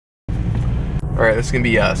Alright, this is going to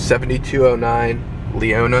be 7209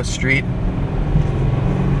 Leona Street.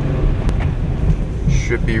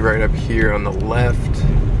 Should be right up here on the left.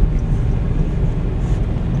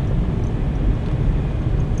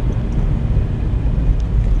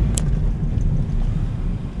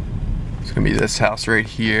 It's going to be this house right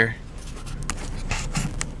here.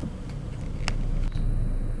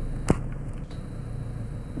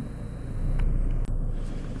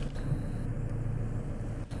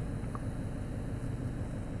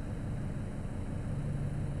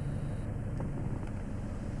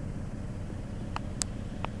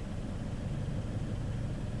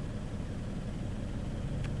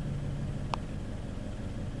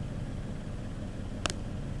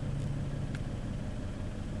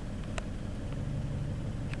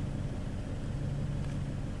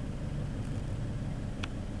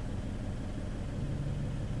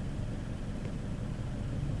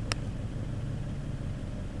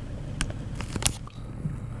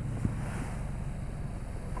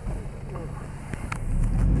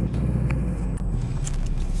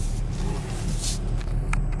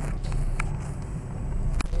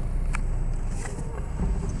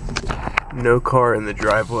 No car in the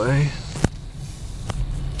driveway.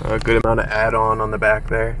 A good amount of add-on the back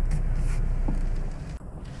there.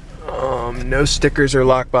 No stickers or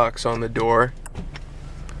lockbox on the door.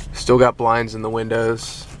 Still got blinds in the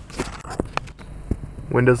windows.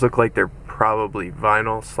 Windows look like they're probably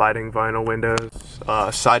vinyl, sliding vinyl windows.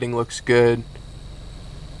 Siding looks good.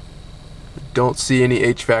 Don't see any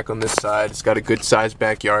HVAC on this side. It's got a good sized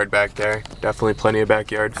backyard back there. Definitely plenty of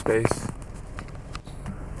backyard space.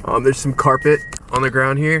 There's some carpet on the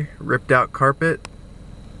ground here, ripped out carpet.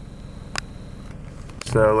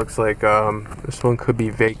 So it looks like this one could be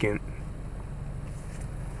vacant.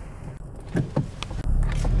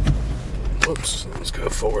 Oops, let's go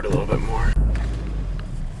forward a little bit more.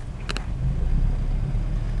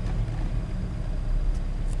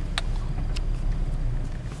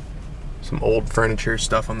 Some old furniture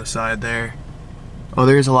stuff on the side there. Oh,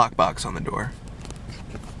 there's a lockbox on the door.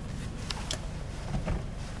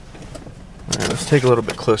 Alright, let's take a little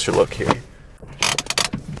bit closer look here.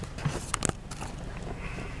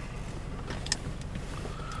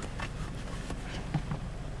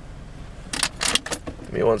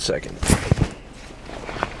 Give me 1 second.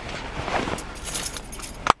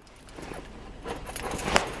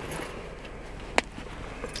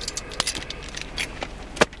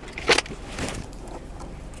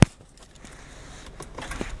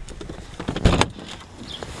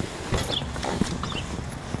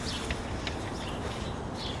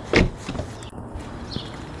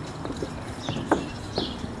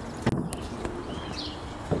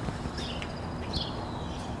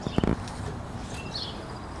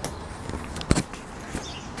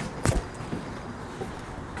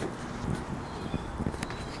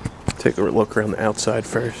 Take a look around the outside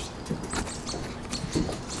first.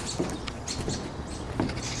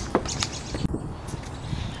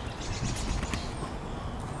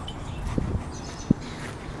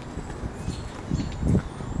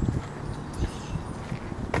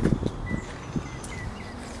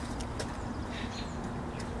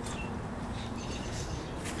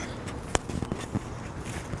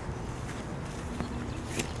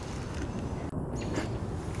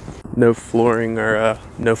 No flooring or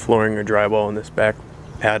drywall in this back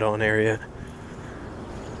add-on area.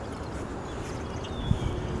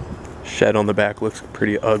 Shed on the back looks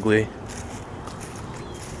pretty ugly.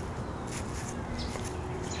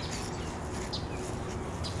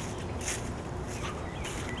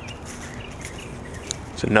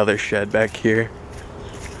 There's another shed back here.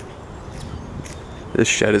 This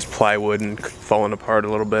shed is plywood and falling apart a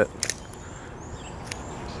little bit.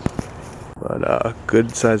 But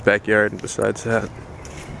good sized backyard besides that.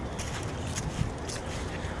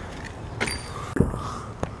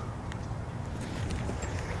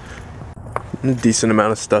 A decent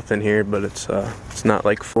amount of stuff in here, but it's not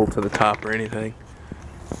like full to the top or anything.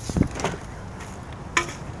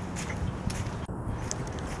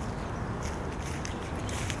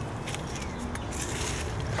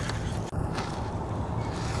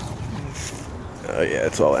 Oh yeah,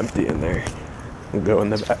 it's all empty in there. We'll go in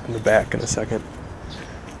the back in a second.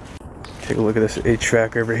 Take a look at this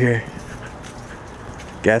HVAC over here.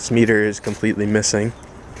 Gas meter is completely missing.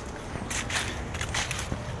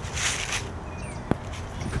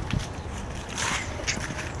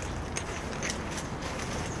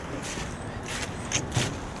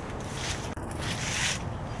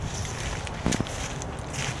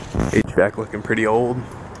 HVAC looking pretty old.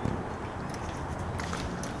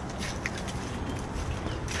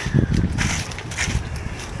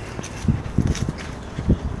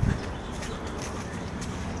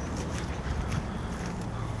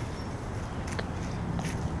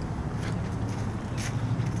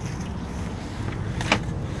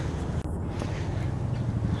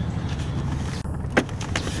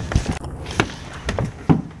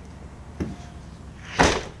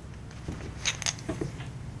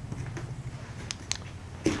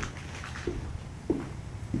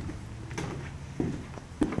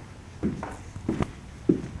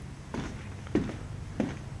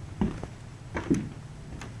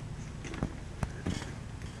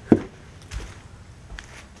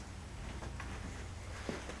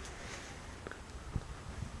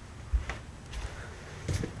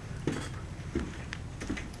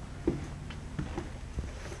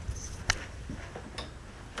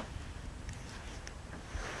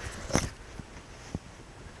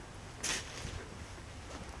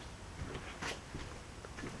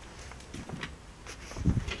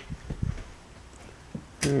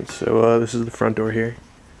 So this is the front door here.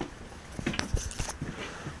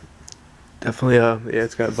 Definitely, yeah,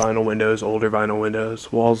 it's got vinyl windows, older vinyl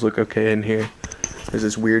windows. Walls look okay in here. There's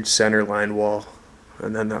this weird center line wall.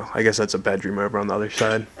 And then I guess that's a bedroom over on the other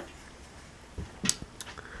side.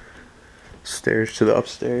 Stairs to the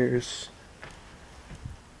upstairs.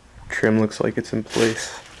 Trim looks like it's in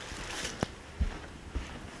place.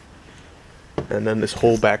 And then this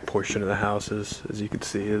whole back portion of the house is, as you can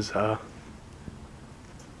see, is kind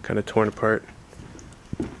of torn apart.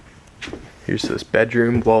 Here's this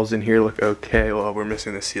bedroom. Walls in here look okay. Well, we're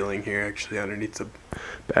missing the ceiling here actually underneath the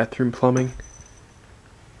bathroom plumbing.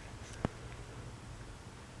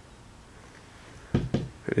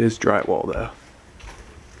 It is drywall though.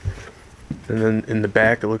 And then in the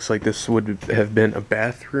back it looks like this would have been a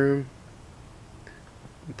bathroom.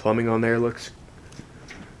 The plumbing on there looks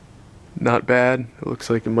not bad. It looks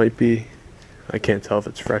like it might be, I can't tell if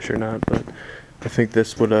it's fresh or not, but I think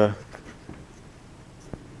this would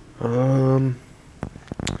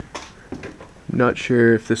not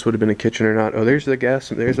sure if this would have been a kitchen or not. Oh, there's the gas,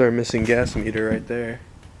 there's our missing gas meter right there.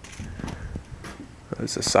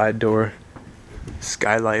 There's a side door.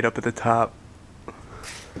 Skylight up at the top.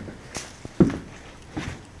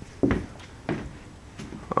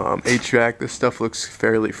 HVAC, this stuff looks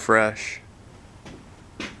fairly fresh.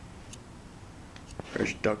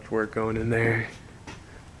 Fresh ductwork going in there.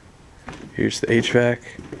 Here's the HVAC.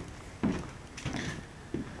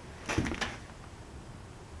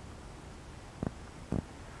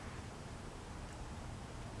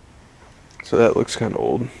 So that looks kind of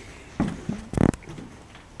old.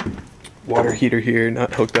 Water heater here,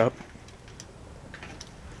 not hooked up.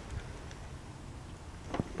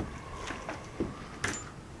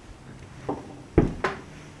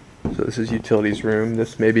 So this is utilities room.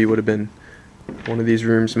 This maybe would have been, one of these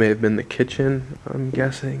rooms may have been the kitchen, I'm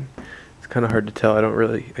guessing. It's kind of hard to tell.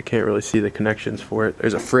 I can't really see the connections for it.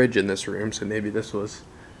 There's a fridge in this room, so maybe this was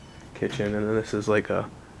kitchen, and then this is like a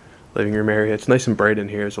living room area. It's nice and bright in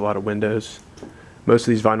here. There's a lot of windows. Most of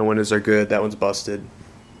these vinyl windows are good. That one's busted.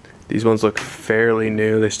 These ones look fairly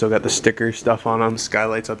new. They still got the sticker stuff on them.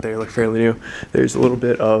 Skylights up there look fairly new. There's a little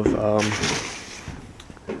bit of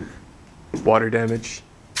water damage.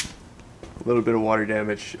 A little bit of water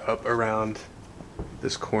damage up around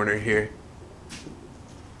this corner here.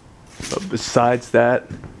 But besides that,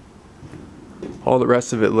 all the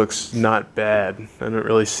rest of it looks not bad. I don't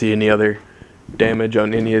really see any other damage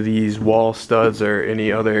on any of these wall studs or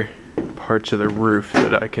any other parts of the roof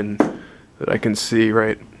that I can see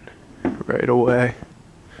right away.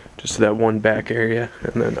 Just that one back area.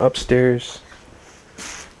 And then upstairs,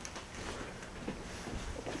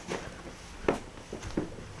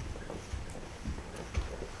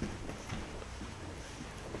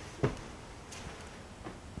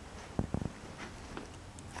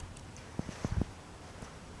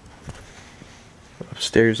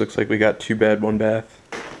 looks like we got 2 bed, 1 bath.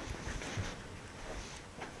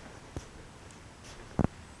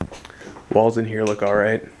 Walls in here look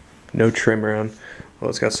alright. No trim around. Well,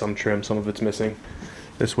 it's got some trim, some of it's missing.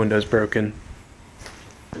 This window's broken.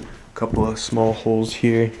 A couple of small holes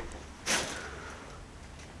here.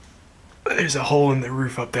 There's a hole in the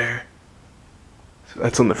roof up there. So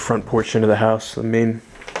that's on the front portion of the house, the main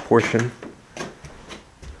portion.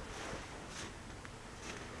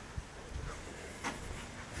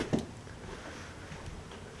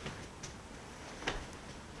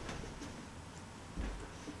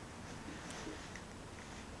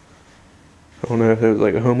 I don't know if there was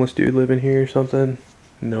like a homeless dude living here or something.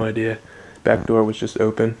 No idea. Back door was just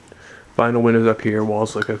open. Vinyl windows up here.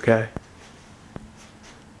 Walls look okay.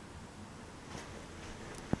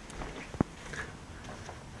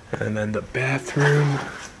 And then the bathroom.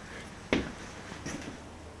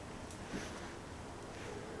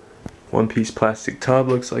 One-piece plastic tub.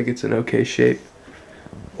 Looks like it's in okay shape.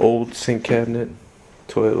 Old sink cabinet.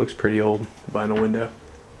 Toilet looks pretty old. Vinyl window.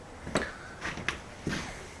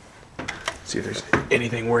 See if there's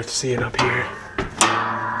anything worth seeing up here.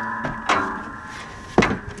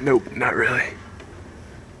 Nope, not really.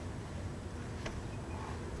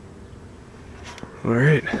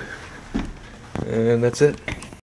 Alright. And that's it.